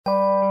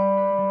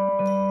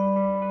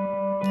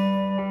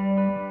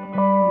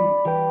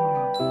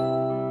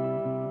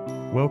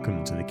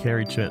Welcome to the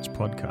Carey Church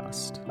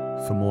podcast.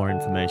 For more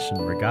information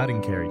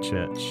regarding Carey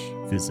Church,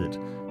 visit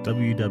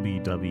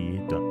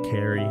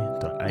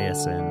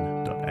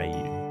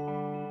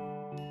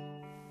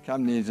www.carey.asn.au.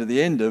 Come near to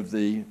the end of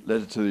the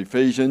letter to the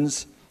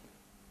Ephesians,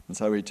 and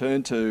so we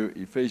turn to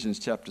Ephesians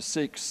chapter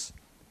 6,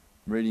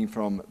 reading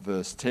from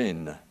verse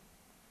 10.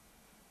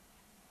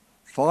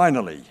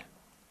 Finally,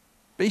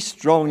 be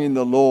strong in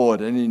the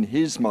Lord and in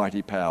his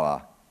mighty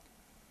power.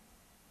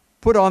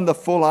 Put on the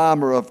full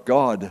armour of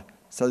God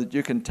so that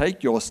you can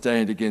take your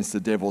stand against the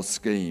devil's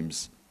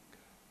schemes.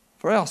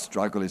 For our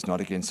struggle is not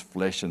against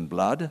flesh and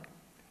blood,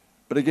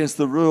 but against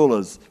the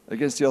rulers,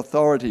 against the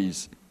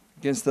authorities,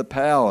 against the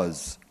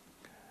powers,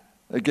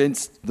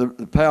 against the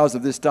powers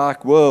of this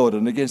dark world,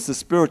 and against the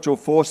spiritual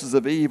forces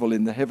of evil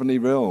in the heavenly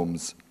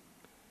realms.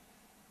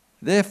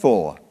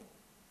 Therefore,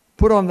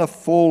 put on the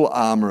full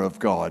armour of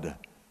God,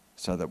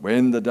 so that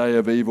when the day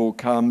of evil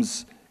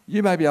comes,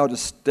 you may be able to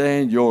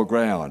stand your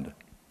ground.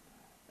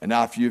 And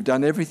after you've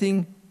done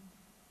everything,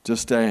 to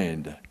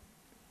stand.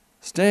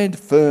 Stand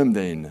firm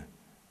then,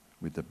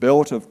 with the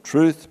belt of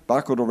truth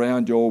buckled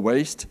around your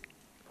waist,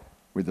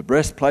 with the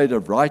breastplate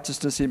of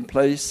righteousness in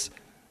place,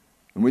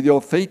 and with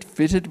your feet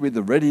fitted with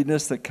the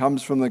readiness that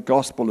comes from the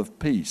gospel of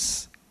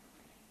peace.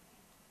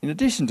 In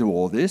addition to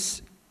all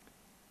this,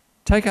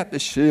 take up the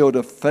shield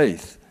of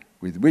faith,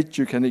 with which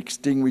you can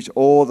extinguish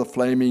all the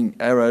flaming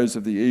arrows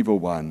of the evil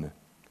one.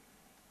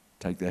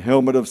 Take the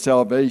helmet of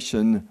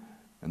salvation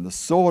and the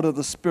sword of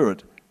the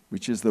Spirit,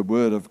 which is the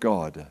word of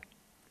God.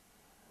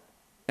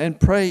 And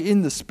pray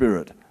in the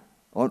Spirit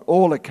on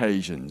all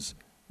occasions,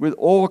 with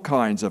all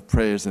kinds of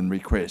prayers and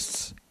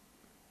requests.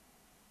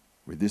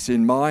 With this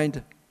in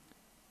mind,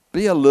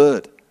 be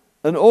alert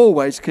and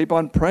always keep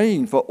on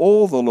praying for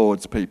all the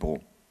Lord's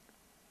people.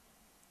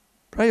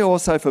 Pray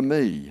also for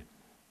me,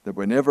 that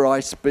whenever I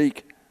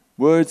speak,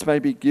 words may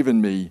be given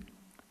me,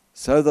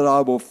 so that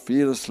I will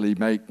fearlessly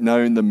make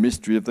known the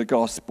mystery of the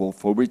gospel,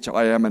 for which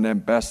I am an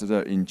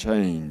ambassador in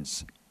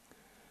chains.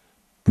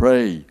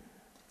 Pray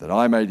that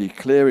I may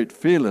declare it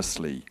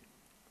fearlessly,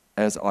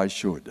 as I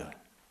should.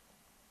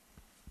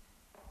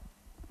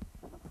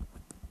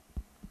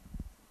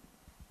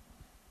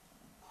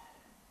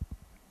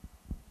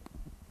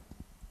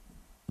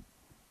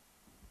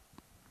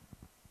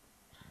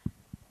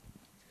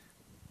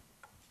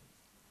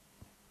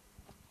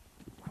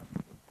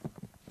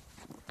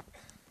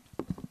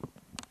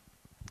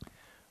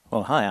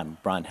 Well, hi, I'm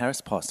Brian Harris,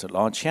 pastor at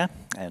Large here,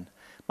 and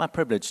my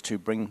privilege to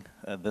bring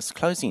this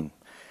closing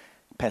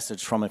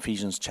passage from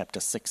Ephesians chapter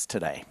 6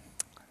 today.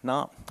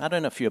 Now, I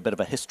don't know if you're a bit of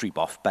a history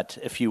buff, but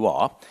if you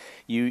are,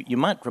 you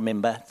might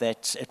remember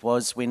that it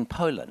was when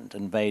when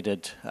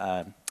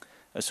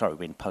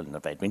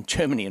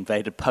Germany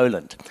invaded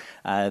Poland,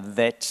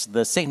 that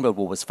the Second World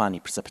War was finally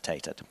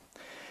precipitated.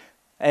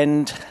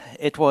 And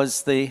it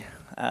was the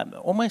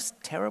almost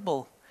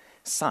terrible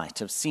sight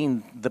of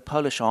seeing the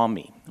Polish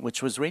army,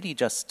 which was really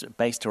just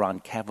based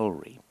around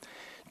cavalry,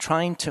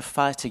 trying to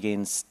fight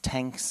against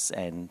tanks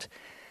and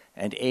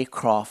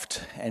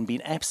aircraft and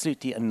being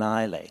absolutely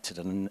annihilated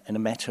in a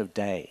matter of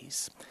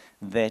days.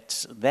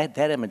 That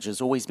image has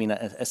always been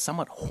a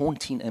somewhat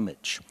haunting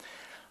image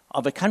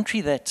of a country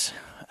that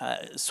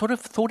sort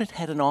of thought it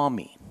had an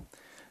army.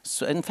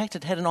 So, in fact,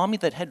 it had an army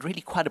that had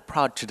really quite a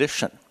proud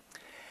tradition,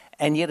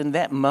 and yet in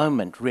that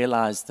moment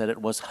realized that it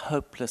was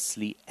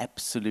hopelessly,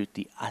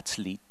 absolutely,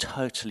 utterly,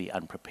 totally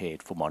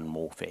unprepared for modern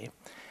warfare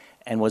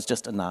and was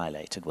just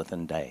annihilated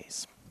within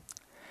days.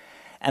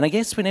 And I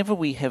guess whenever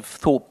we have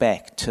thought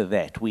back to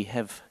that, we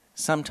have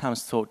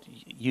sometimes thought,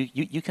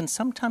 you can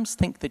sometimes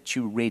think that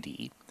you're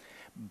ready,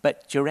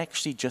 but you're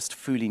actually just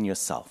fooling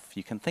yourself.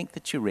 You can think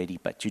that you're ready,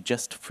 but you're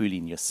just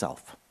fooling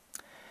yourself.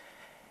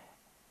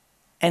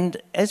 And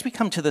as we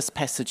come to this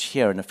passage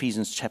here in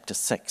Ephesians chapter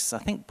 6, I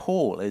think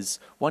Paul is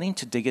wanting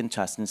to dig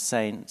into us and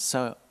saying,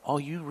 so are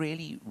you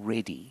really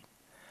ready?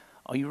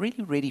 Are you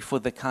really ready for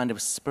the kind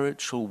of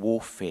spiritual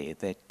warfare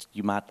that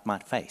you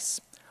might face?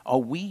 Are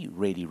we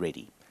really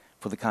ready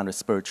for the kind of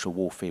spiritual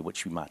warfare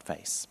which we might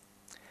face?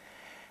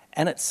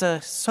 And it's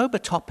a sober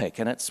topic,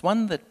 and it's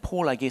one that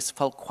Paul, I guess,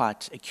 felt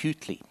quite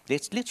acutely.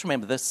 Let's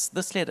remember this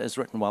letter is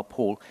written while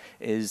Paul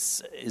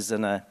is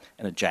in a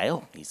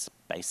jail. He's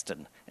based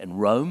in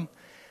Rome,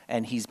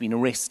 and he's been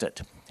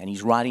arrested, and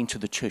he's writing to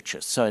the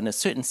churches. So in a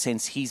certain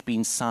sense, he's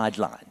been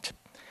sidelined.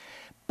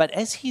 But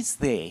as he's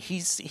there,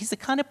 he's the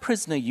kind of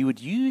prisoner you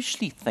would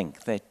usually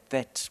think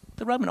that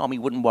the Roman army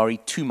wouldn't worry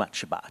too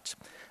much about.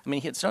 I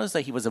mean, it's not as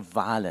though he was a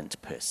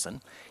violent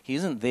person. He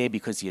isn't there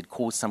because he had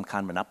caused some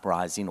kind of an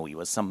uprising or he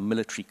was some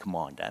military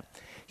commander.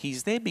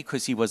 He's there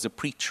because he was a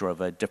preacher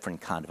of a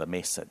different kind of a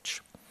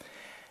message.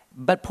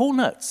 But Paul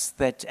notes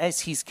that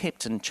as he's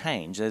kept in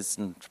chains, as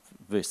in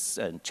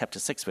chapter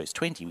 6, verse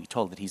 20, we're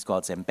told that he's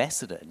God's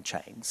ambassador in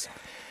chains.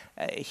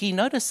 He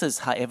notices,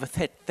 however,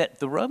 that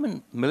the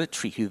Roman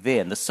military who are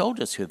there and the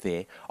soldiers who are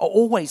there are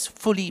always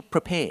fully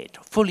prepared,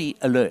 fully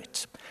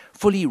alert,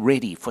 fully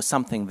ready for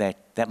something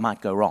that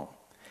might go wrong.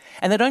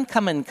 And they don't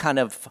come in kind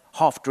of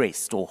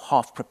half-dressed or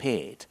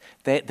half-prepared.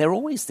 They're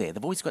always there.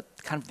 They've always got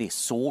kind of their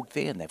sword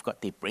there, and they've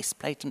got their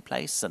breastplate in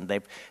place, and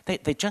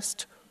they're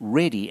just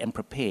ready and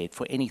prepared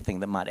for anything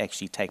that might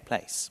actually take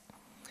place.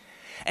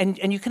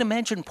 And you can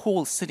imagine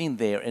Paul sitting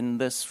there in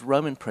this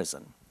Roman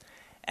prison.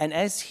 And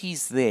as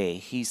he's there,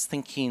 he's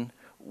thinking,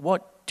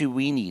 what do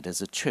we need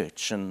as a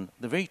church in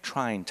the very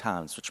trying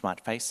times which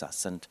might face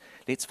us? And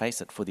let's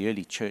face it, for the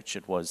early church,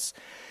 it was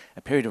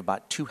a period of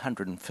about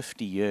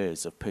 250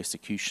 years of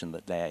persecution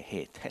that lay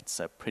ahead. That's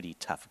a pretty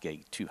tough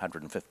gig,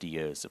 250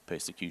 years of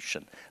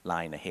persecution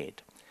lying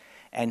ahead.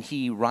 And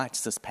he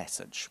writes this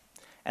passage.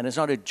 And it's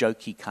not a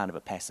jokey kind of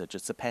a passage.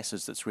 It's a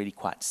passage that's really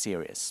quite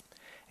serious.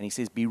 And he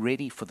says, be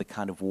ready for the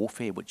kind of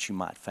warfare which you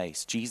might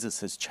face.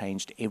 Jesus has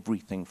changed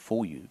everything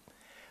for you.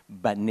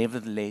 But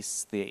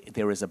nevertheless,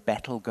 there is a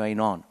battle going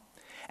on.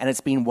 And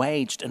it's been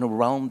waged in a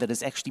realm that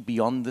is actually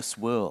beyond this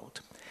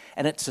world.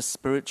 And it's a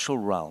spiritual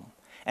realm.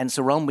 And it's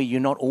a realm where you're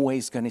not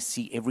always going to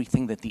see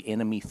everything that the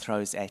enemy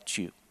throws at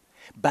you.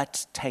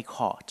 But take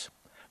heart.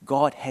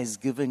 God has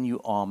given you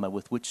armor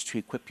with which to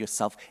equip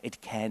yourself. It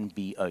can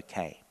be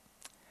okay.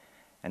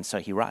 And so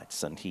he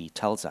writes and he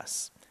tells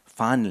us,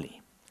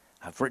 finally,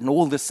 I've written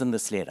all this in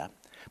this letter,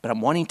 but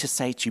I'm wanting to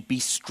say to you, be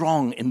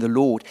strong in the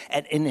Lord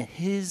and in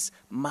his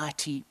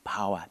mighty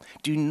power.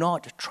 Do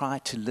not try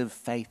to live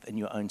faith in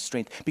your own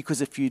strength,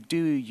 because if you do,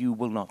 you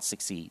will not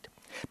succeed.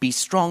 Be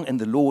strong in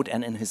the Lord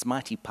and in his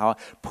mighty power.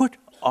 Put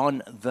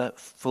on the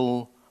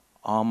full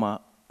armor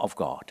of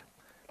God.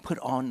 Put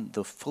on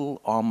the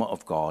full armor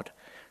of God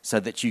so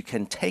that you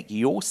can take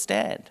your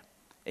stand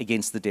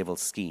against the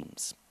devil's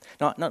schemes.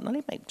 Now, let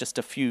me make just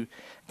a few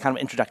kind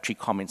of introductory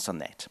comments on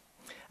that.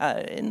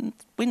 And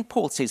when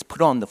Paul says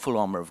put on the full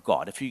armor of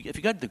God, if you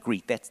go to the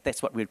Greek,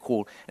 that's what we'd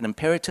call an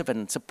imperative,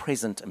 and it's a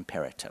present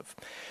imperative.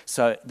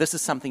 So this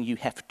is something you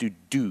have to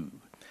do.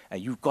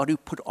 You've got to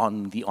put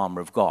on the armor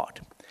of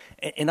God.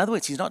 In other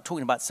words, he's not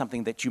talking about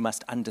something that you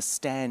must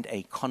understand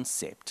a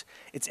concept.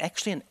 It's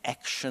actually an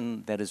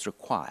action that is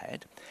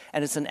required,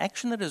 and it's an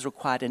action that is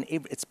required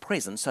it's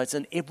present, so it's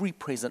in every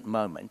present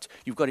moment.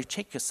 You've got to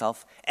check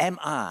yourself, am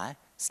I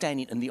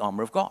standing in the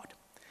armor of God?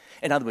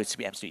 In other words, to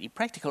be absolutely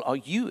practical, are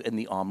you in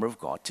the armor of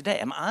God today?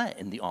 Am I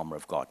in the armor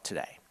of God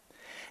today?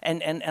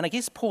 And I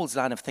guess Paul's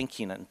line of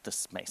thinking, and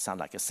this may sound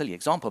like a silly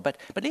example, but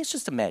let's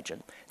just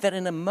imagine that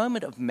in a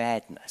moment of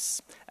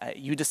madness,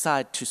 you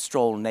decide to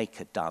stroll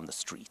naked down the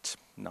street.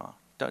 No,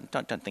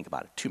 don't think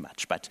about it too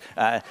much, but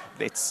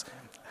it's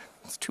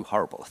too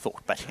horrible a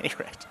thought, but at any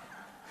rate.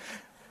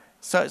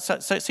 So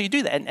you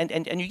do that,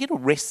 and you get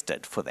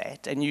arrested for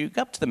that, and you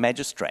go up to the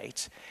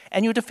magistrate,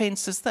 and your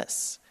defense is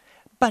this: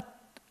 but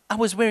I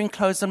was wearing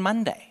clothes on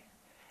Monday,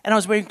 and I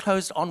was wearing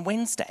clothes on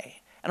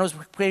Wednesday, and I was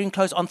wearing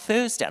clothes on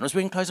Thursday, and I was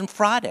wearing clothes on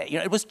Friday.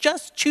 It was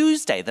just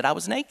Tuesday that I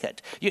was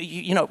naked.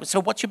 So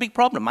what's your big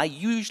problem? I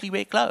usually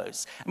wear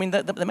clothes. I mean,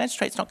 the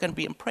magistrate's not going to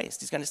be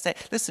impressed. He's going to say,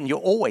 listen, you're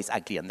always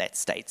ugly in that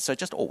state, so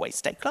just always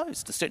stay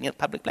closed, certainly in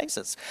public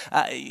places.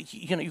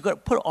 You've got to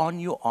put on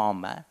your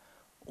armor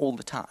all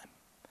the time.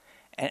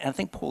 And I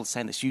think Paul's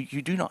saying this.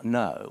 You do not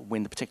know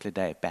when the particular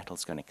day of battle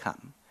is going to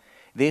come.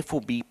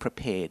 Therefore, be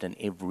prepared in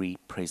every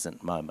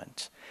present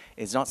moment.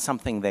 It's not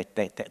something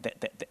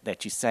that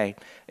you say,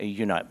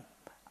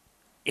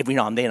 every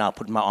now and then I'll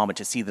put in my armor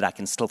to see that I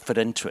can still fit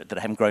into it, that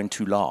I haven't grown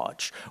too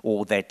large,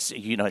 or that,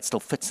 it still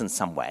fits in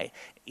some way.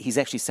 He's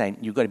actually saying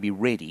you've got to be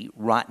ready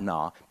right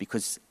now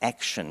because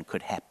action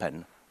could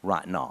happen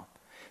right now.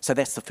 So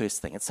that's the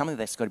first thing. It's something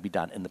that's got to be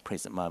done in the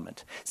present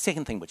moment.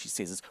 Second thing which he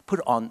says is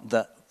put on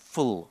the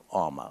full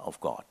armor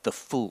of God, the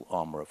full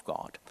armor of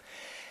God.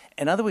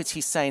 In other words,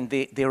 he's saying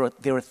there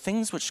are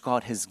things which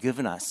God has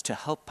given us to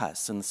help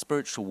us in the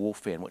spiritual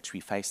warfare in which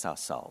we face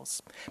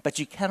ourselves. But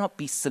you cannot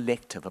be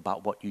selective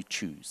about what you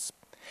choose.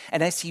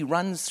 And as he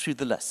runs through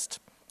the list,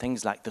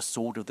 things like the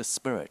sword of the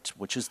Spirit,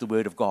 which is the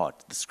word of God,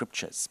 the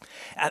scriptures.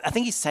 I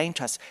think he's saying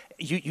to us,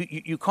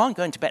 you can't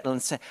go into battle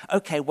and say,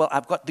 okay, well,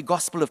 I've got the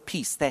gospel of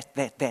peace,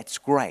 that's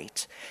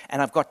great.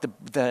 And I've got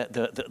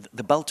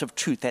the belt of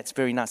truth, that's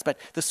very nice. But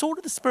the sword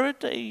of the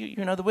Spirit,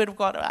 the word of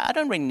God, I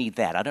don't really need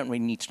that. I don't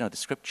really need to know the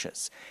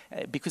scriptures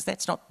because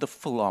that's not the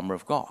full armor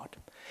of God.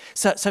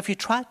 So if you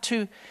try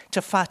to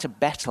fight a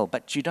battle,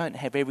 but you don't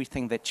have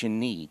everything that you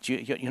need,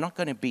 you're not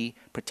going to be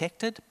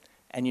protected,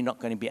 and you're not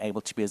going to be able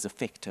to be as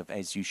effective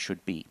as you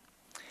should be.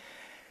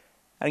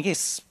 And I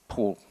guess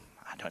Paul,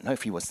 I don't know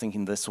if he was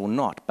thinking this or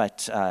not,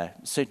 but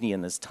certainly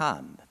in his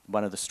time,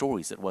 one of the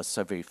stories that was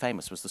so very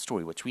famous was the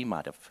story which we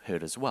might have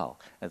heard as well,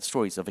 the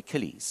stories of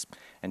Achilles.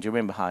 And do you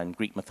remember how in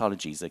Greek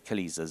mythologies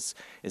Achilles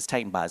is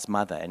taken by his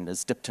mother and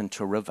is dipped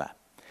into a river?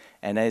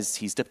 And as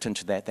he's dipped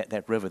into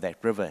that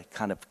river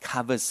kind of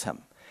covers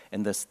him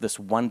in this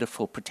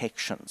wonderful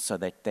protection so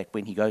that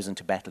when he goes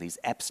into battle, he's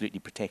absolutely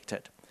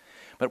protected.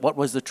 But what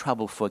was the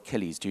trouble for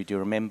Achilles? Do you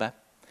remember?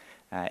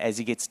 As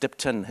he gets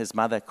dipped in, his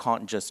mother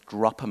can't just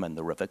drop him in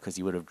the river because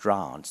he would have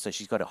drowned. So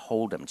she's got to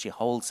hold him. She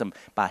holds him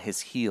by his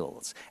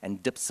heels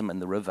and dips him in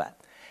the river.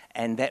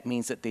 And that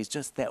means that there's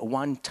just that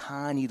one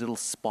tiny little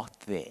spot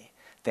there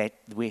that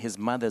where his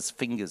mother's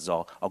fingers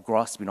are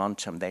grasping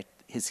onto him, that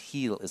his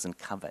heel isn't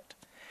covered.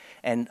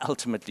 And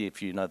ultimately,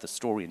 if you know the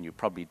story, and you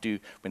probably do,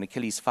 when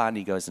Achilles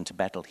finally goes into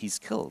battle, he's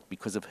killed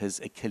because of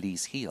his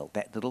Achilles heel,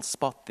 that little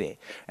spot there.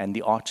 And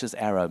the archer's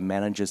arrow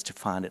manages to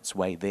find its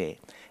way there.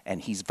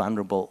 And he's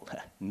vulnerable,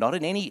 not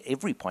at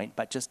every point,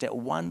 but just at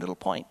one little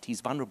point,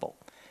 he's vulnerable.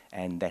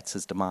 And that's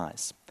his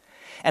demise.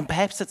 And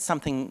perhaps it's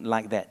something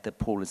like that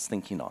Paul is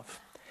thinking of.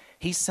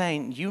 He's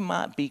saying, you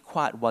might be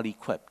quite well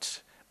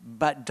equipped,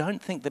 but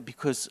don't think that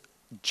because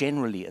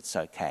generally it's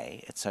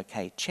okay.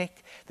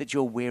 Check that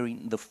you're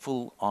wearing the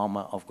full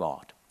armor of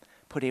God.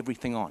 Put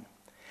everything on.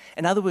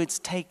 In other words,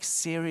 take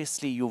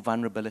seriously your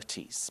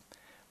vulnerabilities.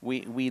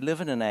 We live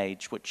in an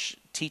age which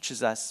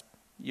teaches us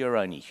you're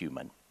only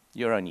human.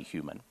 You're only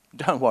human.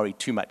 Don't worry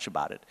too much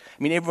about it.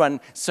 I mean, everyone,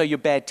 so you're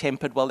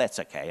bad-tempered, well, that's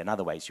okay. In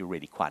other ways, you're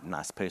really quite a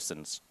nice person.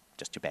 It's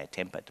just you're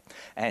bad-tempered.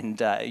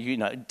 And,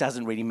 it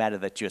doesn't really matter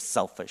that you're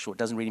selfish, or it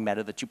doesn't really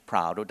matter that you're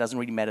proud, or it doesn't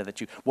really matter that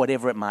you,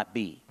 whatever it might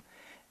be.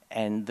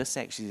 And this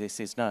actually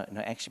says, no,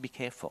 actually be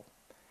careful.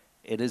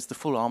 It is the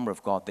full armor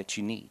of God that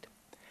you need.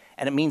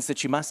 And it means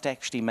that you must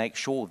actually make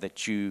sure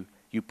that you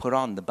put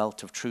on the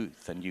belt of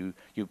truth, and you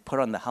put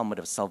on the helmet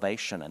of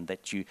salvation, and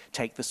that you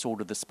take the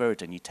sword of the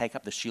Spirit, and you take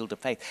up the shield of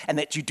faith, and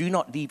that you do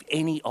not leave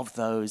any of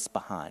those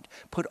behind.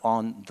 Put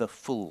on the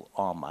full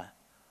armor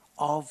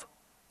of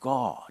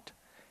God.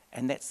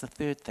 And that's the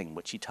third thing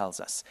which he tells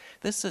us.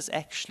 This is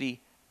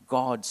actually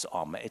God's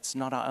armor. It's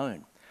not our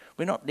own.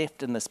 We're not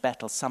left in this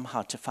battle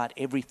somehow to fight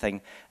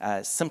everything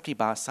simply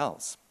by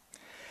ourselves.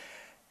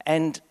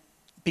 And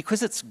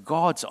because it's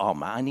God's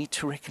armor, I need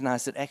to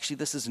recognize that actually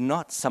this is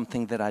not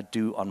something that I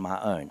do on my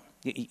own.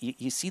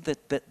 You see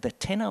that the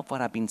tenor of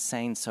what I've been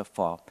saying so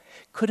far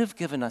could have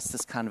given us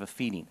this kind of a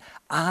feeling.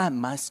 I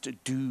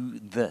must do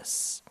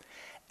this.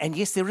 And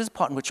yes, there is a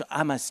part in which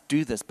I must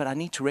do this, but I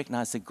need to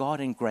recognize that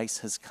God in grace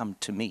has come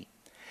to me.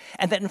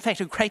 And that, in fact,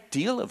 a great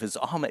deal of his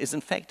armor is,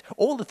 in fact,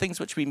 all the things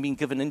which we've been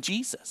given in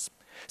Jesus.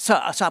 So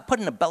I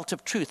put in a belt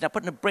of truth, and I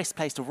put in a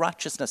breastplate of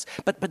righteousness,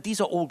 but these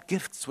are all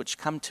gifts which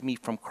come to me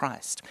from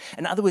Christ.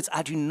 In other words,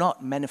 I do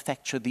not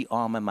manufacture the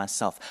armor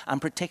myself. I'm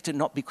protected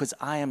not because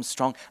I am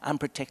strong, I'm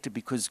protected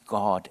because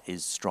God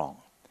is strong.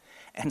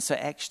 And so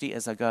actually,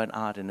 as I go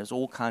out, and as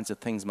all kinds of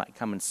things might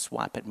come and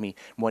swipe at me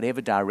in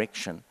whatever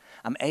direction,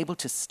 I'm able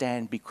to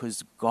stand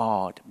because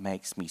God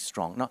makes me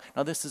strong.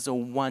 Now this is a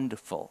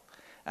wonderful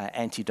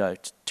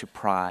antidote to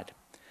pride.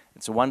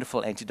 It's a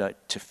wonderful antidote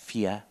to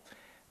fear.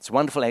 It's a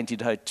wonderful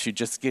antidote to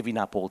just giving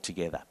up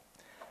altogether.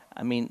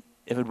 I mean,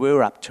 if it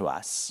were up to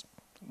us,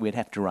 we'd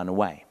have to run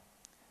away.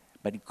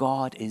 But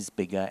God is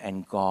bigger,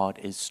 and God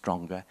is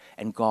stronger,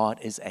 and God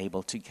is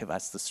able to give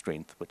us the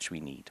strength which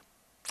we need.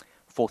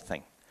 Fourth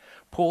thing,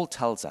 Paul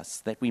tells us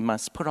that we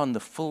must put on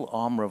the full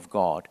armor of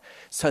God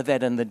so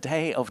that in the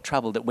day of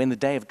trouble, that when the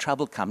day of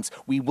trouble comes,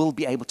 we will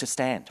be able to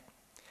stand.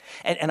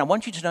 And I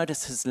want you to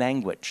notice his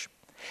language.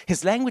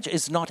 His language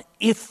is not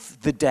if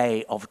the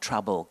day of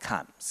trouble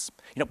comes.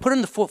 Put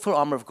on the full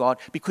armor of God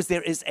because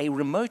there is a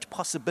remote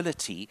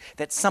possibility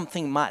that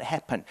something might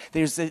happen.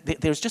 There's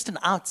just an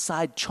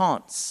outside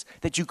chance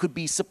that you could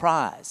be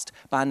surprised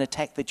by an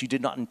attack that you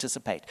did not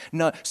anticipate.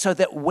 No, so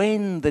that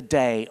when the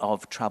day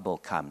of trouble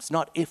comes,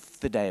 not if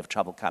the day of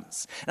trouble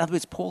comes. In other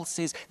words, Paul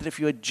says that if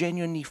you are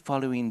genuinely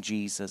following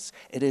Jesus,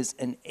 it is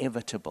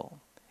inevitable.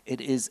 It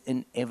is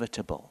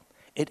inevitable.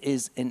 It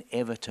is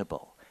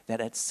inevitable that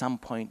at some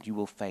point you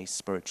will face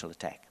spiritual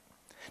attack.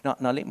 Now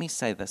let me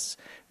say this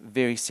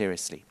very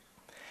seriously.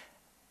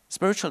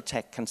 Spiritual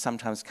attack can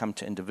sometimes come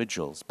to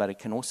individuals, but it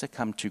can also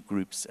come to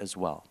groups as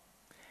well.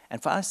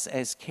 And for us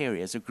as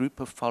Carey, as a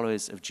group of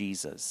followers of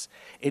Jesus,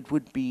 it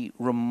would be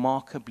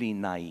remarkably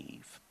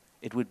naive.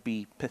 It would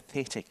be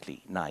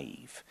pathetically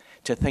naive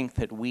to think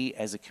that we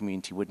as a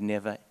community would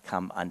never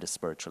come under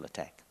spiritual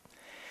attack.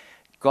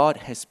 God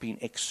has been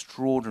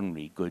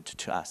extraordinarily good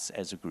to us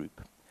as a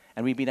group.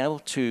 And we've been able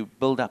to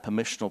build up a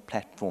missional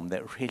platform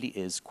that really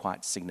is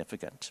quite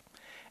significant.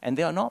 And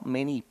there are not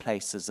many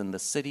places in the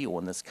city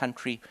or in this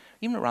country,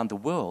 even around the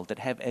world, that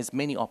have as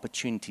many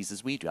opportunities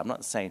as we do. I'm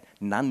not saying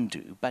none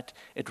do, but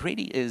it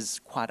really is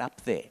quite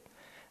up there.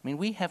 I mean,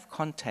 we have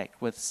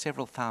contact with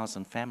several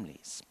thousand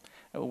families.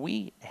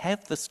 We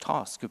have this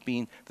task of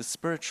being the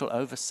spiritual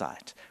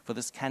oversight for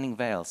this Canning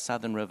Vale,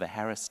 Southern River,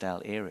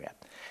 Harrisdale area.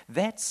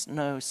 That's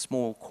no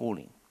small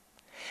calling.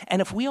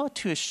 And if we are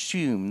to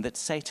assume that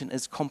Satan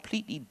is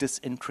completely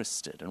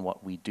disinterested in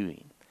what we're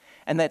doing,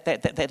 and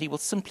that he will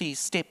simply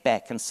step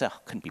back and say,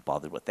 couldn't be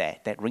bothered with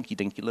that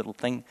rinky-dinky little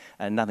thing,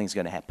 and nothing's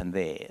going to happen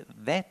there,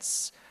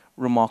 that's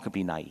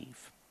remarkably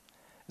naive.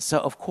 So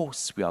of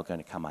course we are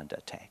going to come under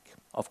attack.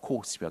 Of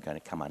course we are going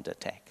to come under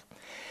attack.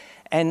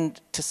 And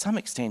to some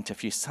extent,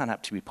 if you sign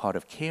up to be part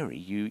of Carey,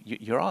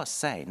 you are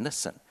saying,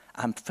 listen,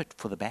 I'm fit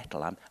for the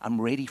battle.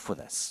 I'm ready for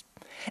this.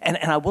 And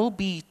I will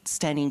be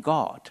standing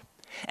guard.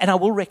 And I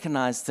will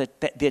recognize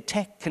that the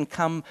attack can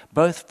come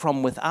both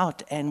from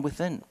without and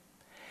within.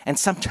 And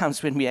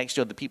sometimes when we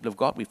actually are the people of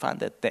God, we find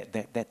that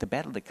the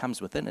battle that comes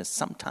within is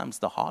sometimes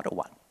the harder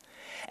one.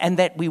 And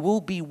that we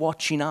will be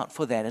watching out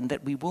for that, and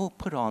that we will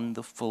put on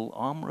the full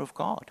armor of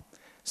God.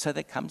 So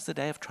that comes the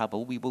day of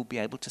trouble, we will be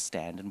able to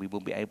stand and we will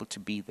be able to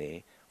be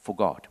there for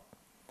God.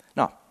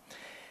 Now,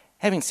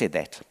 having said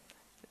that,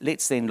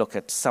 let's then look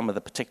at some of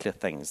the particular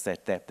things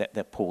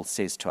that Paul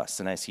says to us.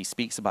 And as he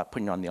speaks about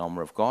putting on the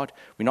armor of God,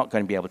 we're not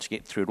going to be able to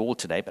get through it all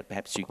today, but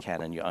perhaps you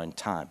can in your own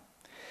time.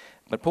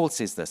 But Paul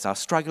says this, our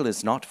struggle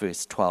is not,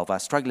 verse 12, our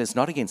struggle is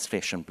not against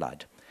flesh and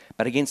blood,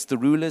 but against the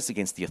rulers,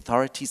 against the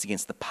authorities,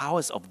 against the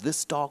powers of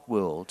this dark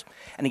world,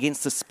 and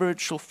against the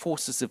spiritual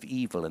forces of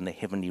evil in the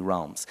heavenly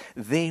realms.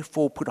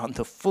 Therefore put on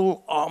the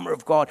full armor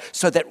of God,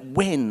 so that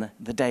when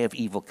the day of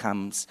evil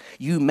comes,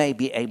 you may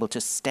be able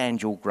to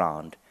stand your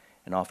ground.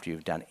 And after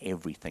you've done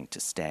everything to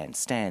stand,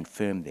 stand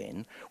firm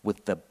then,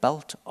 with the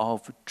belt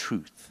of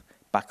truth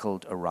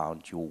buckled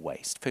around your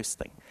waist. First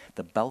thing,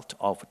 the belt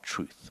of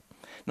truth.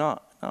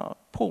 Now,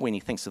 Paul, when he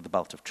thinks of the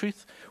belt of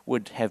truth,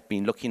 would have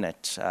been looking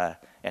at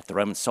the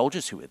Roman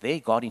soldiers who were there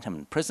guarding him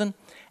in prison,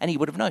 and he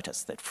would have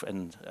noticed that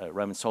in a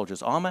Roman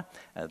soldier's armor,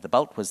 the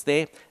belt was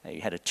there.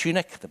 You had a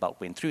tunic, the belt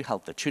went through,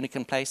 held the tunic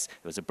in place.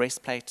 There was a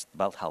breastplate, the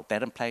belt held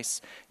that in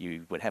place.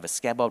 You would have a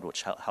scabbard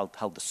which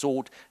held the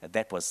sword.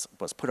 That was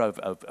put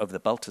over the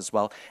belt as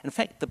well. In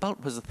fact, the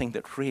belt was the thing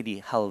that really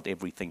held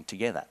everything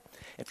together.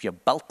 If you're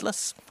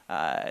beltless,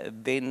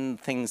 then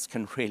things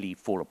can really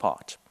fall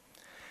apart.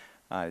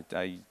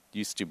 I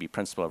used to be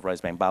principal of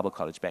Rosebank Bible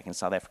College back in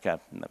South Africa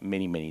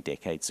many, many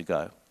decades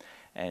ago,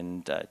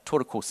 and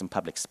taught a course in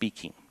public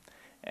speaking.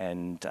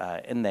 And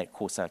in that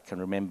course, I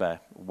can remember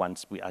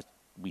once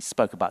we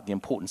spoke about the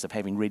importance of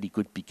having really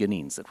good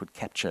beginnings that would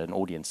capture an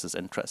audience's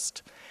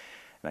interest.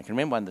 And I can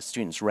remember one of the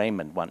students,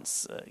 Raymond,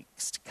 once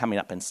coming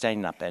up and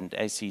standing up, and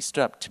as he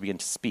stood up to begin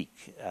to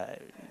speak,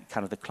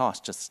 kind of the class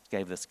just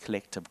gave this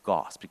collective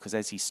gasp, because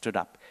as he stood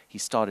up, he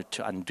started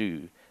to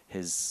undo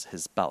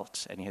his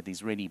belt, and he had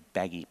these really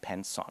baggy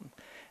pants on.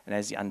 And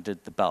as he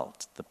undid the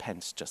belt, the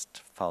pants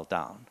just fell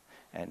down.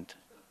 And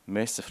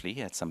mercifully, he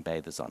had some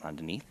bathers on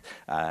underneath.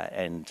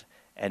 And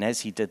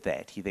as he did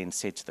that, he then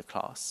said to the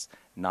class,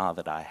 now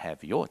that I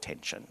have your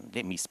attention,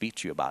 let me speak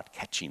to you about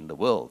catching the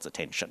world's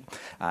attention.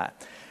 And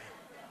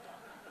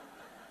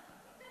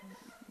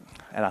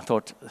I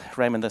thought,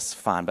 Raymond, this is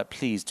fine, but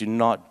please do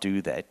not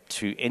do that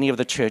to any of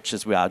the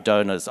churches where our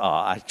donors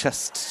are.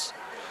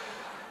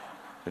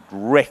 It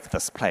wrecked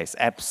this place,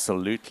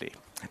 absolutely.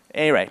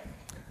 Anyway,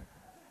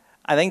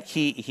 I think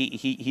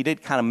he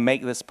did kind of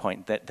make this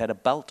point that a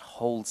belt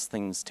holds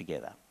things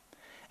together.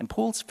 And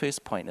Paul's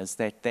first point is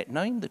that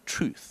knowing the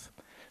truth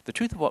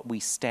of what we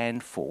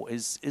stand for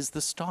is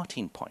the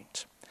starting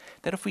point.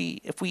 That if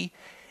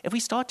we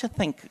start to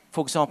think,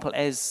 for example,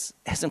 as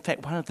in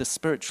fact one of the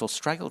spiritual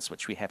struggles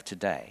which we have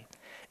today,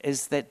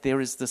 is that there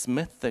is this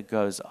myth that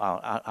goes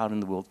out in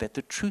the world that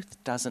the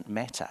truth doesn't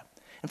matter.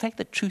 In fact,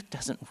 the truth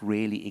doesn't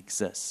really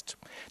exist.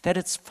 That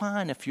it's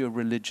fine if you're a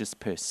religious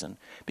person,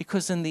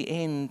 because in the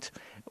end,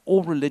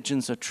 all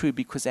religions are true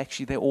because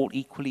actually they're all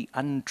equally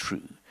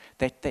untrue.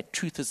 That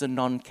truth is a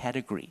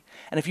non-category.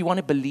 And if you want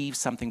to believe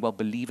something, well,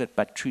 believe it,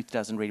 but truth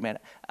doesn't really matter.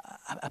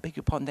 I beg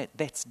your pardon,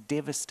 that's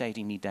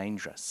devastatingly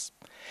dangerous.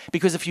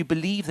 Because if you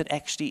believe that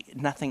actually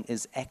nothing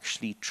is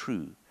actually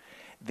true,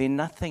 then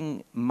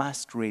nothing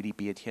must really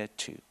be adhered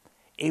to.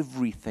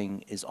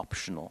 Everything is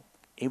optional.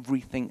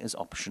 Everything is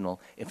optional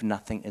if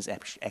nothing is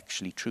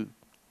actually true.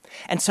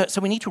 And so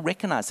we need to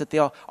recognize that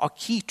there are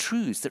key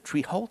truths that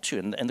we hold to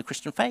in the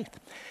Christian faith.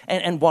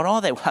 And what are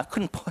they? Well, I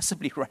couldn't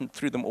possibly run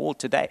through them all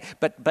today,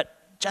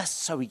 but just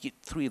so we get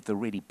three of the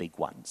really big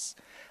ones.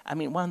 I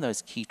mean, one of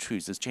those key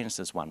truths is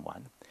Genesis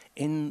 1:1.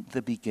 In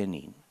the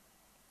beginning,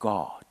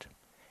 God.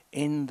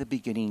 In the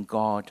beginning,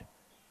 God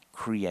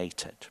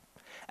created.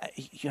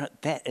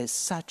 That is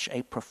such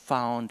a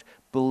profound,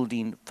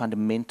 building,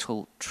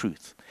 fundamental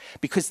truth.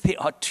 Because there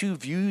are two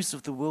views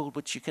of the world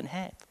which you can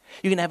have.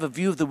 You can have a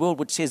view of the world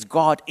which says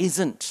God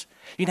isn't.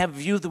 You can have a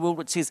view of the world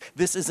which says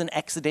this is an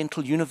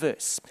accidental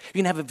universe. You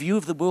can have a view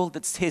of the world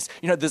that says,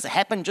 this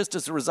happened just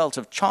as a result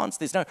of chance.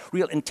 There's no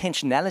real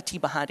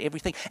intentionality behind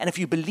everything. And if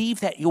you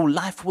believe that, your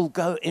life will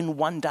go in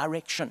one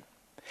direction.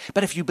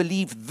 But if you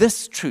believe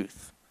this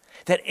truth,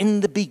 that in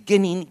the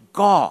beginning,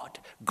 God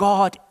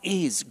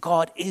is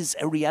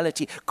a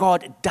reality.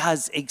 God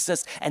does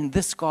exist. And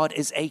this God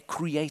is a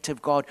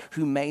creative God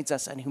who made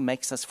us and who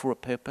makes us for a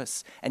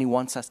purpose. And he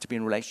wants us to be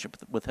in relationship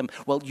with him.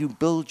 Well, you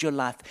build your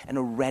life in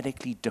a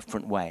radically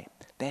different way.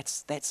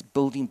 That's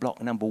building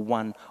block number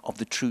one of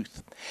the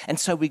truth. And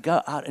so we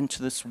go out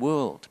into this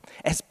world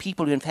as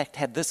people who in fact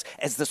have this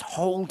as this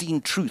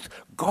holding truth.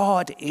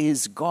 God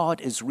is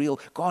real.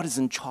 God is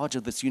in charge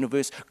of this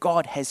universe.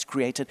 God has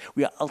created.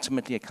 We are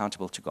ultimately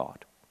accountable to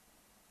God.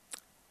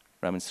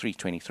 Romans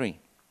 3:23.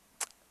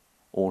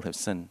 All have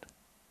sinned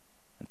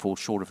and fall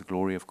short of the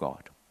glory of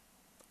God.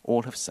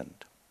 All have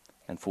sinned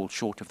and fall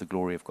short of the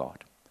glory of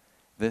God.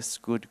 This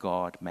good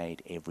God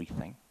made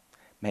everything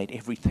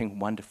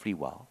wonderfully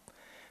well.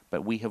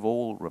 But we have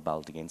all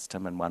rebelled against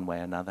him in one way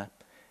or another,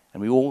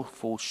 and we all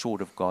fall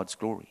short of God's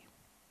glory.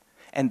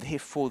 And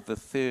therefore, the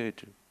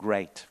third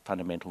great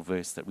fundamental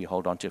verse that we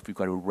hold on to if we've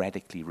got to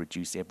radically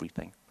reduce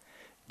everything,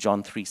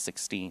 John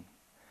 3:16.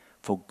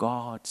 For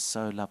God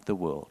so loved the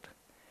world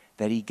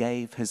that he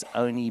gave his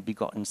only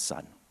begotten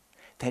Son,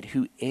 that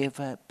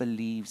whoever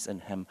believes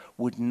in him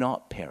would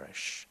not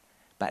perish,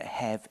 but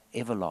have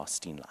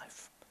everlasting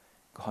life.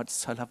 God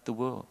so loved the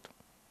world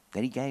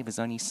that he gave his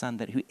only Son,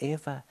 that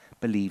whoever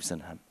believes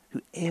in him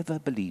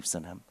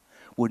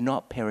would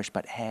not perish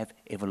but have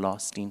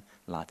everlasting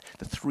life.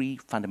 The three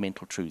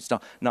fundamental truths.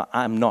 Now,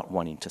 I'm not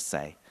wanting to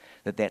say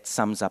that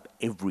sums up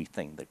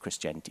everything that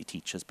Christianity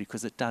teaches,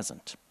 because it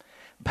doesn't.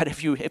 But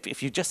if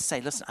you just say,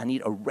 listen, I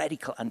need a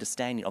radical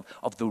understanding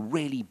of the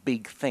really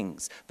big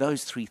things,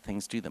 those three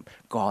things do them.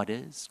 God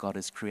is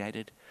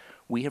created.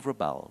 We have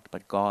rebelled,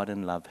 but God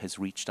in love has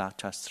reached out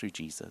to us through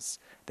Jesus,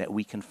 that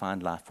we can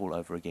find life all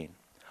over again.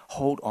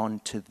 Hold on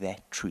to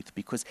that truth,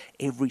 because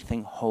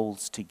everything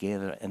holds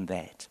together in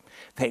that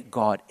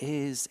God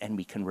is, and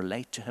we can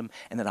relate to him,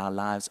 and that our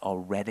lives are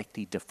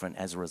radically different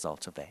as a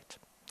result of that.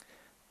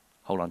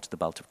 Hold on to the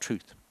belt of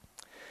truth.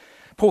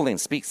 Paul then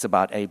speaks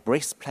about a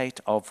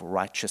breastplate of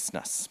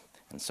righteousness.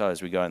 And so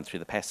as we go on through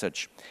the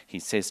passage, he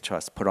says to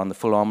us, put on the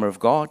full armor of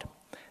God,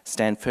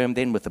 stand firm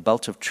then with the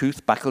belt of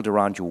truth buckled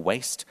around your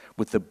waist,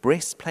 with the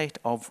breastplate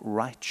of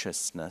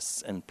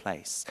righteousness in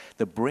place.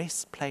 The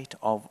breastplate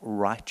of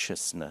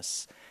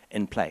righteousness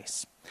in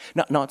place.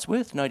 Now it's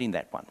worth noting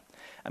that one.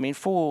 I mean,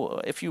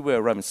 if you were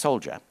a Roman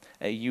soldier,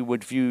 you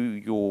would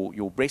view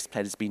your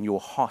breastplate as being your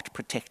heart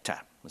protector.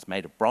 It was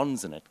made of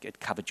bronze, and it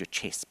covered your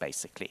chest,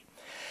 basically.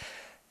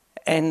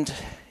 And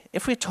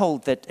if we're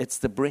told that it's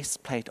the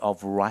breastplate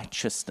of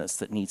righteousness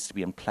that needs to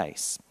be in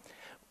place,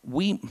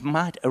 we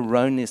might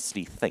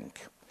erroneously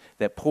think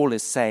that Paul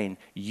is saying,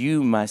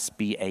 you must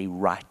be a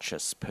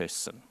righteous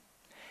person.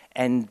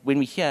 And when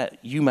we hear,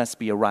 you must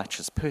be a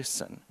righteous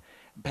person,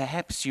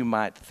 perhaps you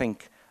might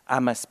think, I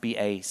must be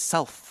a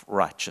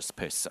self-righteous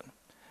person.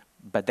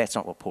 But that's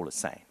not what Paul is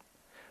saying.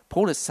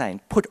 Paul is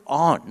saying, put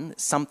on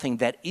something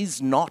that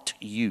is not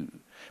you.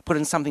 Put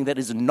on something that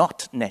is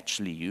not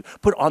naturally you.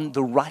 Put on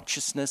the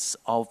righteousness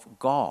of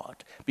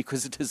God,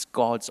 because it is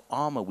God's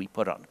armor we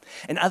put on.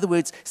 In other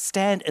words,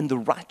 stand in the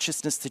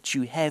righteousness that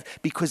you have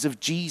because of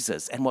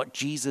Jesus and what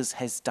Jesus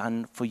has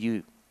done for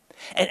you.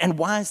 And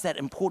why is that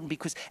important?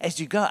 Because as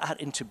you go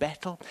out into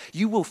battle,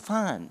 you will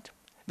find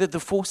that the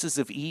forces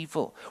of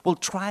evil will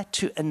try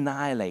to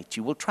annihilate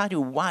you, will try to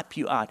wipe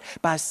you out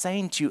by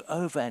saying to you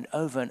over and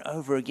over and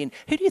over again,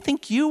 who do you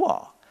think you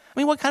are? I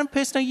mean, what kind of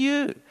person are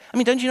you? I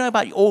mean, don't you know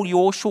about all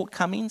your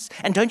shortcomings?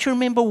 And don't you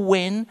remember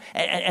when?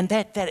 And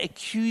that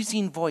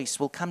accusing voice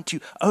will come to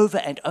you over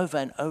and over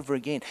and over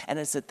again. And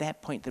it's at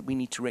that point that we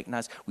need to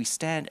recognize we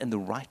stand in the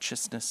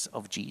righteousness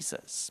of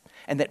Jesus,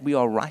 and that we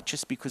are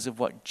righteous because of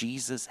what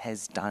Jesus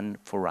has done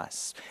for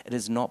us. It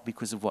is not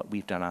because of what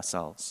we've done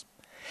ourselves.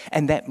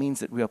 And that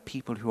means that we are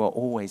people who are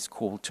always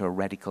called to a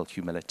radical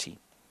humility.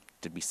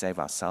 Did we save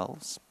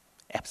ourselves?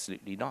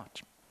 Absolutely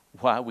not.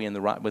 Why are we in the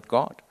right with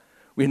God?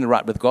 We're in the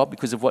right with God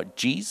because of what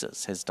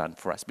Jesus has done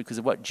for us, because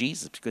of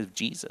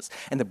Jesus.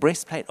 And the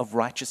breastplate of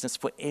righteousness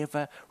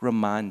forever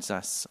reminds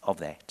us of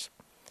that.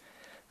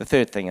 The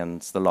third thing, and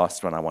it's the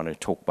last one I want to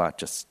talk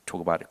about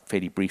it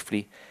fairly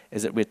briefly,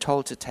 is that we're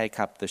told to take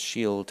up the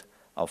shield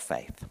of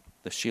faith.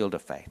 The shield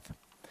of faith.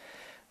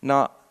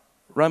 Now,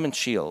 Roman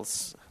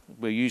shields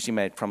were usually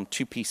made from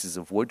two pieces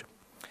of wood,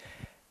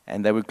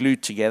 and they were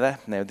glued together,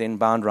 and they were then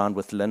bound around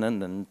with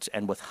linen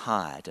and with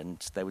hide,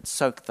 and they would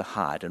soak the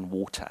hide in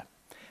water.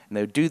 And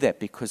they would do that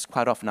because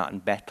quite often out in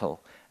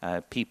battle,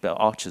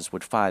 archers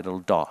would fire little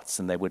darts,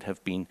 and they would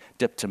have been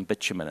dipped in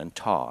bitumen and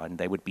tar, and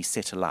they would be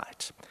set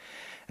alight.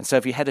 And so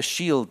if you had a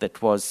shield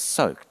that was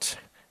soaked,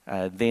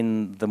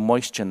 then the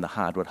moisture in the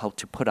hide would help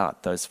to put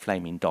out those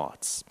flaming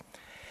darts.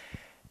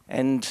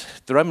 And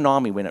the Roman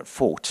army, when it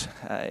fought,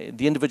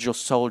 the individual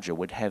soldier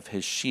would have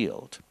his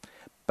shield.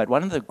 But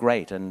one of the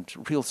great and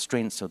real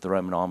strengths of the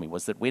Roman army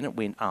was that when it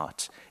went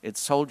out, its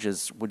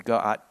soldiers would go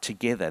out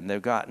together, and they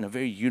would go out in a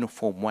very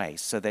uniform way,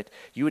 so that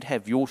you would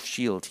have your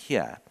shield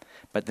here,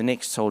 but the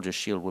next soldier's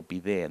shield would be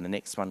there, and the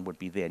next one would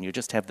be there, and you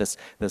just have this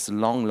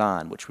long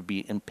line which would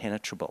be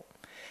impenetrable.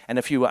 And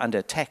if you were under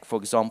attack, for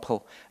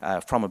example,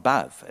 from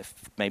above, if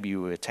maybe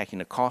you were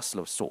attacking a castle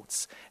of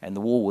sorts, and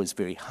the wall was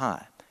very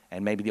high,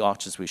 and maybe the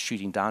archers were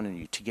shooting down on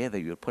you, together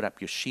you would put up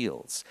your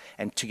shields.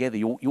 And together,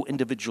 your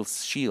individual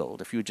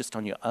shield, if you were just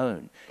on your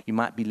own, you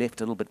might be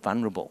left a little bit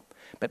vulnerable.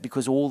 But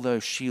because all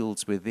those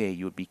shields were there,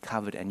 you would be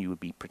covered and you would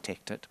be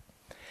protected.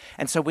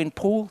 And so when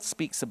Paul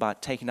speaks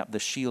about taking up the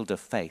shield of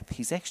faith,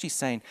 he's actually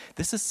saying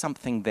this is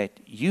something that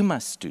you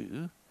must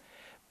do,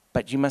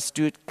 but you must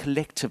do it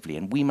collectively,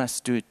 and we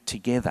must do it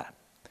together.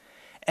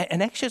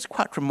 And actually, it's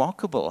quite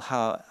remarkable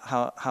how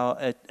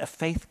a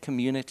faith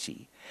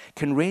community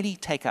can really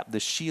take up the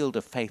shield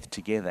of faith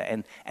together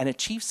and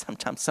achieve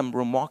sometimes some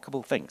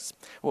remarkable things.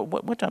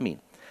 What do I mean?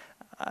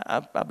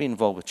 I've been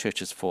involved with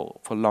churches for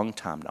a long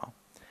time now,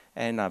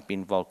 and I've been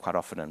involved quite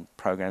often in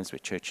programs where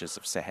churches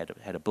have, say,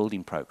 had a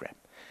building program.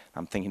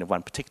 I'm thinking of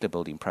one particular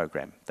building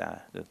program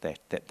that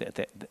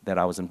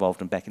I was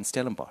involved in back in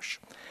Stellenbosch.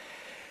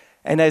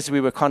 And as we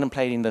were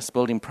contemplating this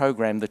building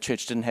program, the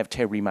church didn't have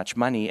terribly much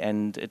money,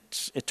 and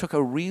it took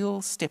a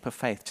real step of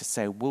faith to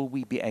say, will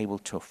we be able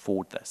to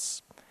afford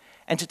this?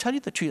 And to tell you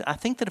the truth, I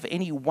think that if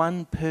any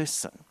one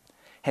person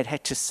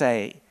had to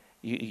say,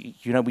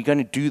 you know, we're going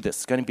to do this,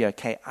 it's going to be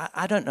okay,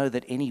 I don't know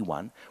that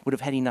anyone would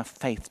have had enough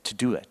faith to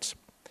do it.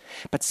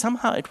 But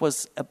somehow it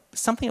was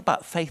something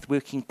about faith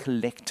working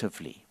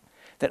collectively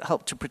that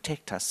helped to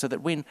protect us, so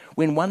that when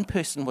one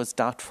person was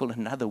doubtful,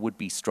 another would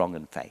be strong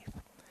in faith.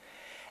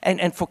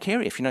 And for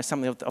Carey, if you know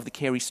something of the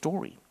Carey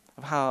story,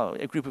 of how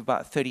a group of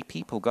about 30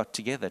 people got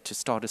together to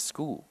start a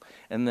school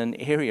in an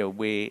area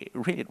where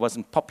really it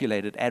wasn't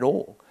populated at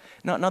all.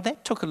 Now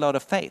that took a lot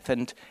of faith,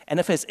 and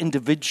if as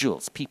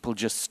individuals people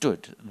just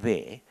stood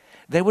there,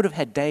 they would have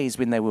had days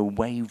when they were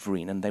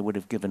wavering and they would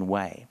have given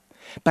way.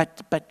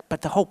 But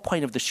the whole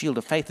point of the shield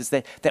of faith is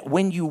that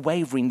when you're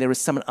wavering, there is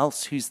someone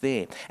else who's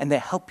there, and they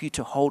help you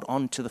to hold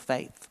on to the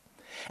faith.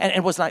 And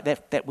it was like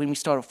that when we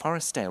started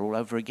Forestdale all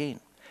over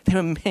again. There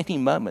were many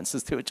moments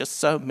as there were just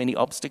so many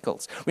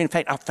obstacles, when in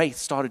fact our faith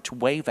started to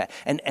waver.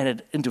 And at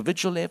an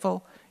individual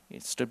level,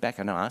 it stood back.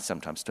 I know I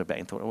sometimes stood back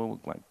and thought, oh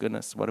my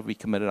goodness, what have we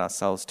committed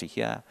ourselves to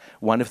here?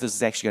 Wonder if this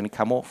is actually going to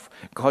come off.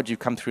 God, you've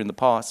come through in the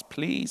past.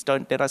 Please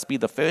don't let us be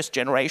the first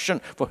generation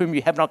for whom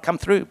you have not come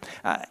through.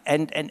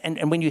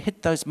 And when you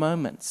hit those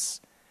moments,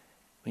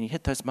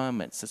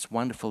 it's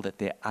wonderful that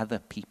there are other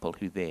people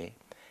who are there,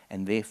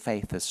 and their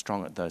faith is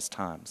strong at those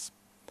times.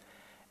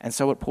 And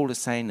so what Paul is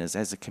saying is,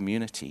 as a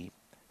community,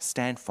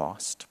 stand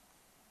fast.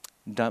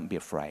 Don't be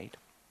afraid.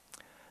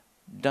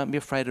 Don't be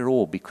afraid at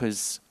all,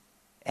 because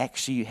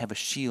actually you have a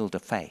shield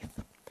of faith.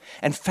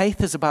 And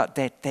faith is about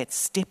that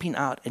stepping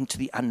out into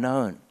the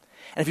unknown.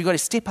 And if you've got to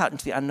step out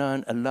into the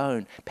unknown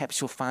alone, perhaps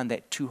you'll find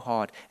that too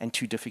hard and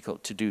too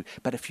difficult to do.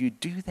 But if you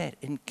do that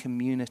in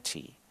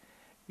community,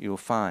 you'll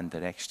find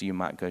that actually you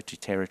might go to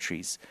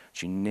territories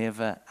which you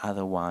never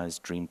otherwise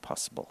dreamed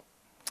possible.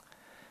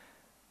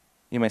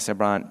 You may say,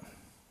 Brian,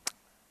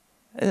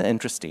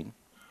 interesting,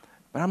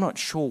 but I'm not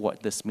sure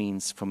what this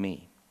means for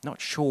me.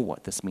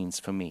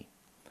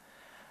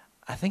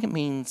 I think it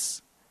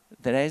means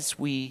that as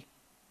we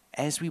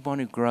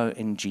want to grow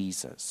in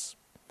Jesus,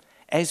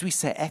 as we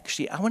say,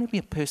 actually, I want to be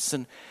a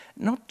person,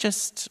 not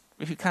just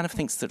who kind of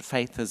thinks that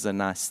faith is a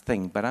nice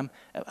thing, but I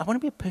want to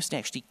be a person who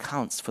actually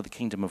counts for the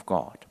kingdom of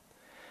God.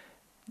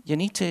 You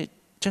need to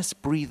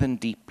just breathe in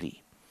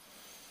deeply.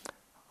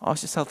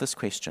 Ask yourself this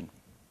question.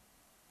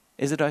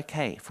 Is it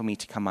okay for me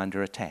to come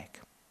under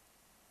attack?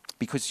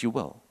 Because you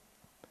will.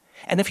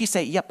 And if you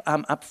say, yep,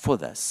 I'm up for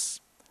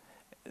this,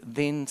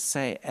 then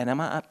say, and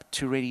am I up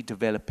to really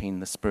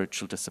developing the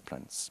spiritual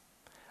disciplines?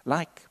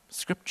 Like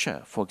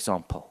Scripture, for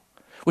example,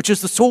 which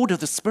is the sword of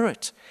the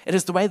Spirit. It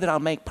is the way that I'll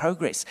make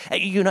progress.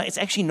 You know, it's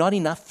actually not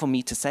enough for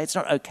me to say, it's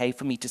not okay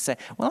for me to say,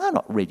 well, I'm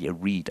not really a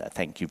reader,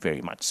 thank you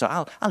very much, so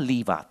I'll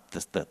leave out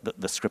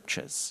the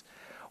Scriptures.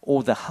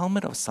 Or the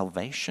helmet of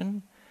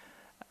salvation.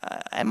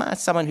 Am I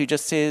someone who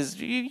just says,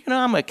 you know,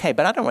 I'm okay,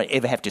 but I don't want to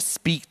ever have to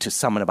speak to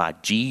someone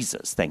about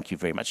Jesus, thank you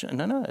very much.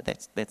 No,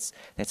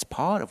 that's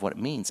part of what it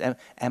means.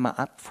 Am I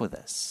up for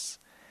this?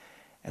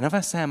 And if I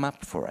say I'm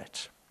up for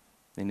it,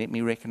 then let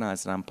me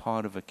recognize that I'm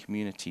part of a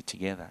community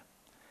together,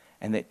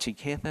 and that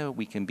together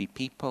we can be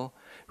people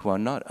who are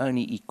not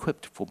only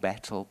equipped for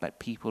battle, but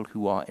people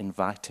who are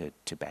invited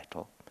to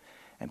battle,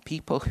 and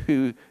people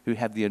who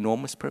have the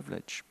enormous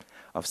privilege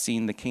of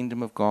seeing the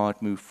kingdom of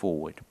God move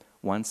forward,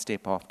 one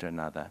step after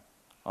another,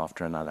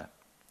 after another.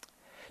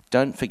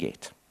 Don't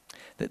forget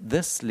that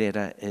this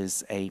letter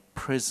is a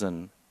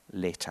prison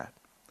letter.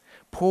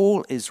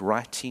 Paul is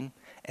writing,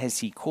 as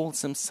he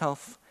calls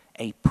himself,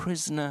 a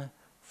prisoner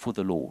for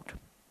the Lord.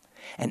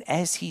 And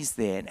as he's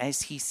there, and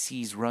as he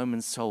sees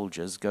Roman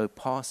soldiers go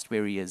past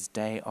where he is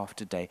day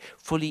after day,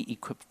 fully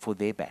equipped for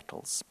their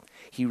battles,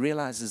 he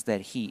realizes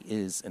that he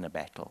is in a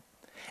battle,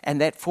 and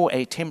that for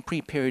a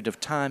temporary period of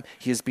time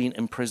he has been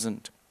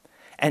imprisoned.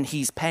 And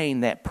he's paying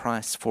that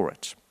price for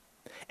it.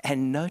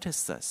 And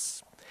notice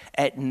this.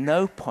 At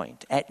no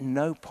point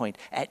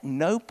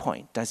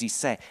does he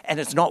say, and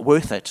it's not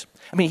worth it.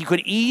 I mean, he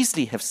could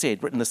easily have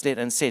written this letter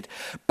and said,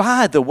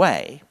 by the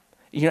way,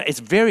 you know, it's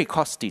very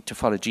costly to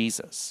follow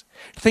Jesus.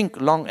 Think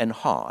long and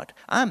hard.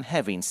 I'm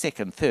having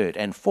second, third,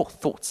 and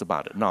fourth thoughts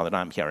about it now that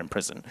I'm here in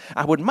prison.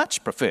 I would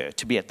much prefer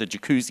to be at the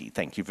jacuzzi,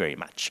 thank you very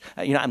much.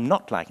 I'm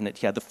not liking it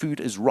here. The food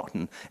is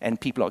rotten, and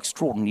people are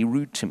extraordinarily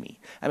rude to me.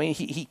 I mean,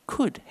 he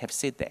could have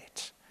said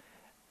that,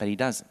 but he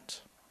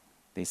doesn't.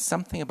 There's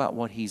something about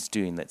what he's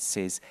doing that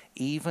says,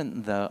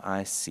 even though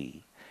I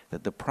see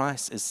that the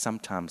price is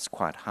sometimes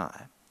quite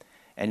high,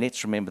 and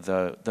let's remember,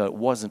 though it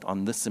wasn't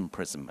on this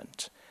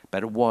imprisonment,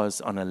 but it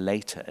was on a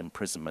later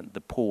imprisonment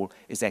that Paul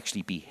is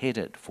actually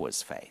beheaded for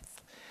his faith.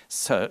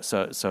 So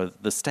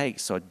the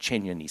stakes are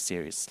genuinely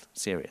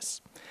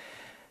serious.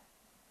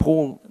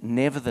 Paul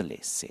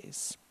nevertheless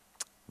says,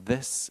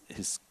 this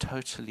is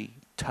totally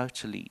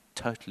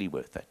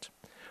worth it.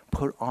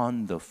 Put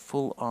on the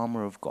full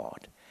armor of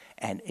God,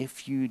 and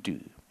if you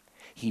do,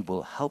 He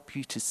will help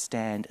you to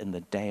stand in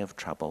the day of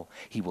trouble.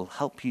 He will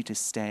help you to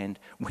stand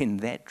when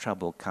that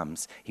trouble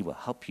comes. He will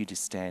help you to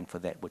stand for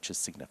that which is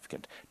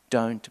significant.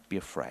 Don't be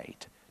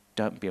afraid.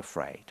 Don't be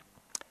afraid.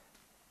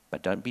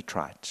 But don't be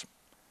trite.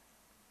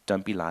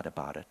 Don't be light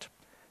about it.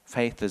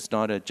 Faith is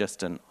not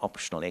just an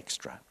optional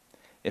extra.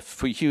 If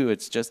for you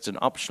it's just an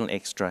optional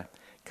extra,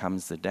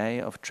 comes the day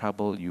of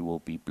trouble, you will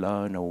be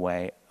blown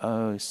away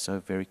oh so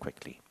very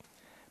quickly.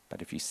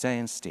 But if you say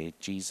instead,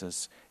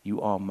 Jesus,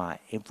 you are my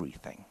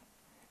everything.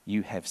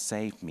 You have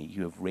saved me.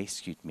 You have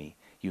rescued me.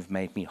 You've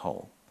made me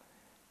whole.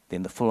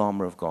 Then the full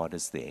armor of God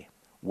is there,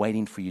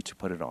 waiting for you to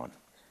put it on.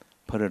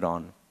 Put it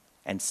on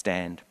and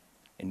stand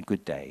in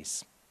good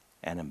days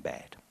and in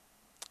bad.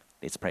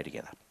 Let's pray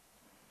together.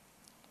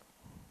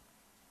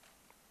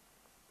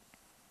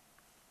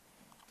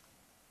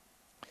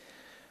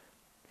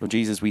 Lord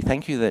Jesus, we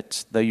thank you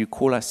that though you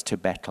call us to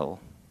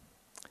battle,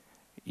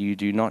 you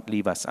do not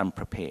leave us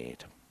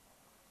unprepared.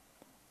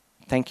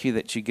 Thank you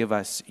that you give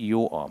us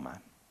your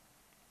armor.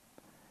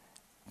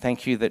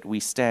 Thank you that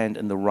we stand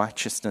in the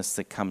righteousness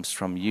that comes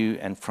from you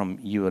and from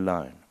you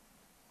alone.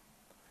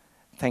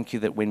 Thank you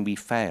that when we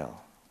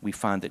fail, we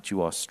find that you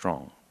are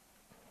strong.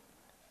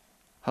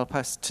 Help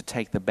us to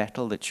take the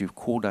battle that you've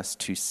called us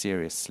to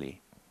seriously,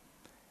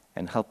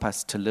 and help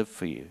us to live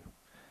for you,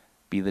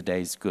 be the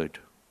days good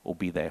or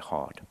be they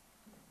hard.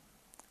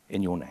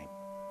 In your name,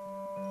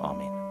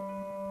 amen.